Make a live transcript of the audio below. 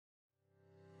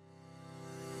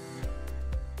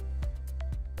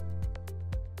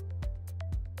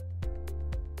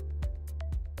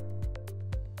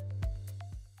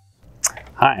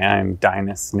Hi, I'm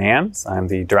Dainis Nams. I'm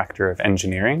the Director of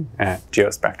Engineering at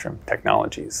Geospectrum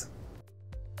Technologies.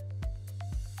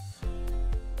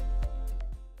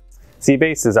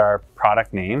 Seabase is our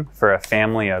product name for a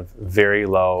family of very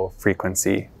low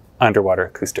frequency underwater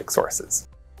acoustic sources.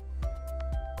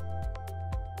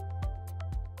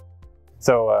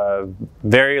 So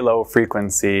very low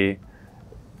frequency,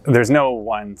 there's no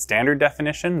one standard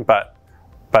definition, but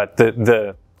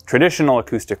the traditional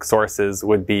acoustic sources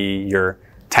would be your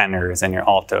tenors and your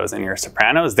altos and your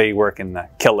sopranos. They work in the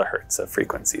kilohertz of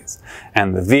frequencies.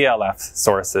 And the VLF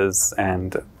sources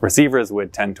and receivers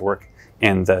would tend to work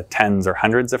in the tens or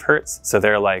hundreds of hertz. So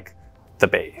they're like the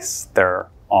bass. They're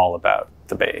all about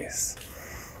the bass.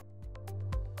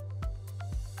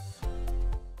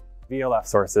 VLF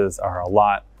sources are a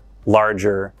lot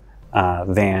larger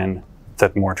than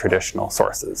the more traditional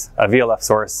sources. A VLF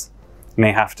source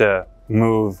may have to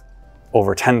move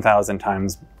over 10,000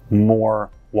 times more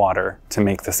water to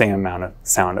make the same amount of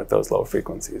sound at those low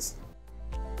frequencies.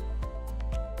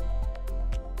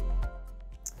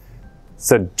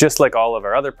 So just like all of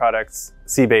our other products,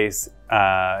 Seabase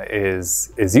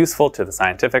is useful to the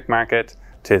scientific market,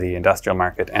 to the industrial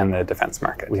market, and the defense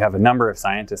market. We have a number of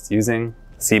scientists using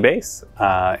Seabase.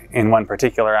 In one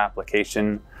particular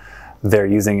application, they're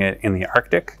using it in the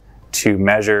Arctic to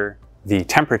measure the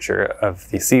temperature of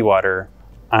the seawater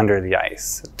under the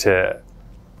ice to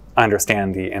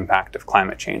understand the impact of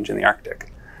climate change in the Arctic.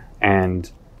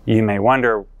 And you may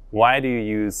wonder, why do you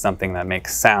use something that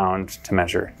makes sound to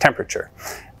measure temperature?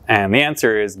 And the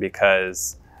answer is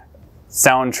because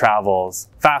sound travels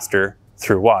faster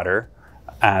through water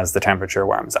as the temperature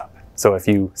warms up. So if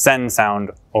you send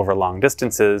sound over long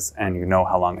distances and you know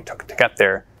how long it took to get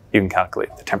there, you can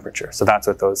calculate the temperature. So that's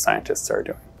what those scientists are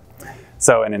doing.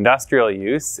 So an industrial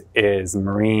use is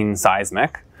marine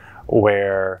seismic,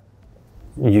 where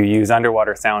you use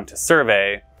underwater sound to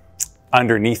survey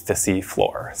underneath the sea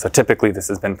floor. So typically this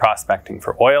has been prospecting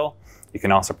for oil. You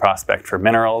can also prospect for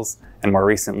minerals. And more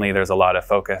recently, there's a lot of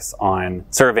focus on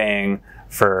surveying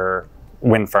for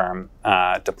wind farm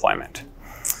deployment.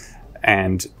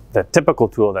 And the typical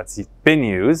tool that's been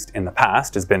used in the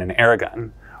past has been an air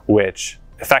gun, which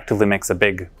effectively makes a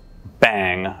big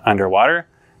bang underwater.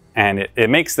 And it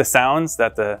makes the sounds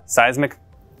that the seismic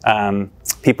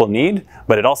people need,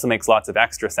 but it also makes lots of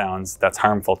extra sounds that's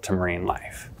harmful to marine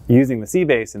life. Using the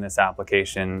Seabase in this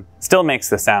application still makes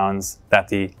the sounds that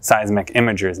the seismic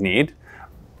imagers need,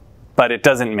 but it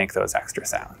doesn't make those extra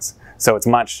sounds. So it's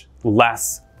much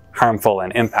less harmful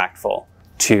and impactful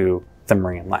to the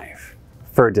marine life.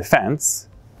 For defense,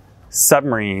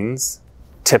 submarines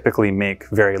typically make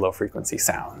very low frequency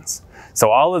sounds.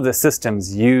 So all of the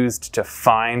systems used to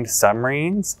find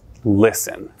submarines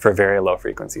listen for very low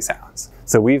frequency sounds.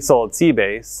 So we've sold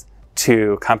Seabase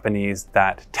to companies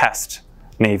that test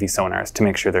Navy sonars to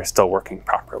make sure they're still working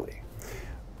properly.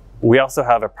 We also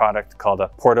have a product called a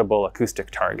portable acoustic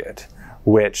target,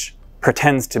 which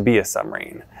pretends to be a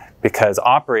submarine because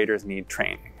operators need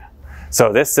training.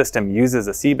 So this system uses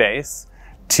a Seabase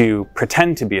to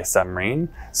pretend to be a submarine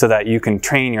so that you can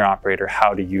train your operator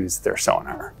how to use their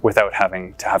sonar without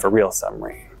having to have a real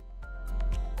submarine.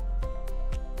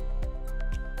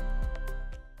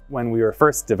 When we were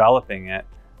first developing it,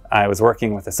 I was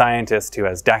working with a scientist who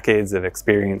has decades of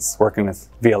experience working with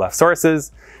VLF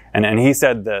sources. And he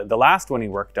said the last one he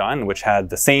worked on, which had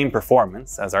the same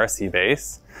performance as our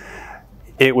Seabase,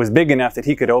 it was big enough that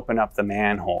he could open up the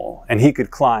manhole and he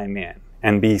could climb in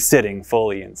and be sitting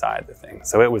fully inside the thing.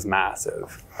 So it was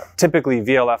massive. Typically,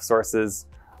 VLF sources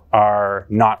are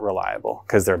not reliable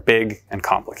because they're big and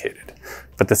complicated.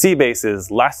 But the Seabase is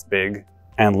less big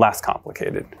and less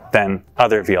complicated than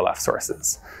other VLF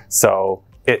sources. So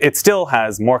it still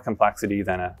has more complexity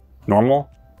than a normal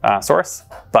source,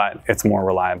 but it's more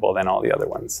reliable than all the other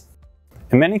ones.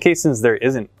 In many cases, there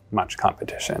isn't much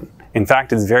competition. In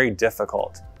fact, it's very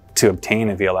difficult to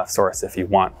obtain a VLF source if you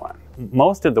want one.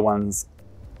 Most of the ones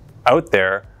out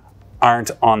there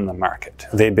aren't on the market.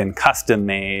 They've been custom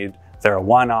made, they're a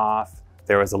one-off,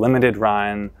 there was a limited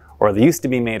run, or they used to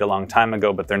be made a long time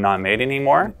ago, but they're not made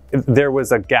anymore. There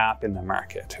was a gap in the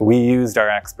market. We used our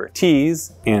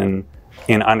expertise in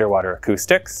underwater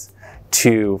acoustics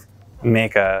to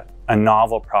make a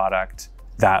novel product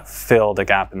that filled a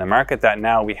gap in the market that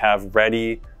now we have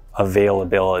ready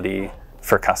availability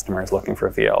for customers looking for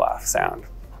VLF sound.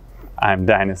 I'm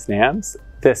Dainis Nams.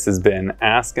 This has been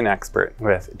Ask an Expert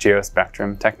with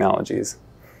Geospectrum Technologies.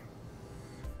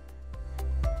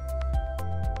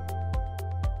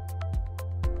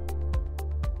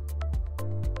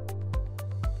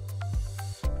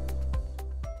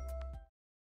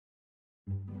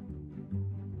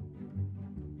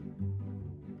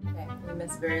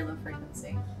 miss very low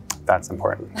frequency. That's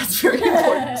important. That's very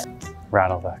important.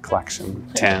 Rattle the collection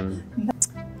tin.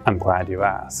 I'm glad you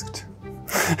asked.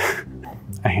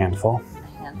 A handful.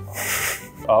 A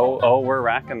handful. Oh, we're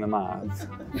racking them off.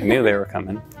 I knew they were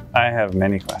coming. I have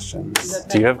many questions.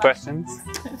 Do you have questions?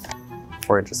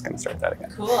 We're just going to start that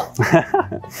again.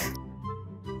 Cool.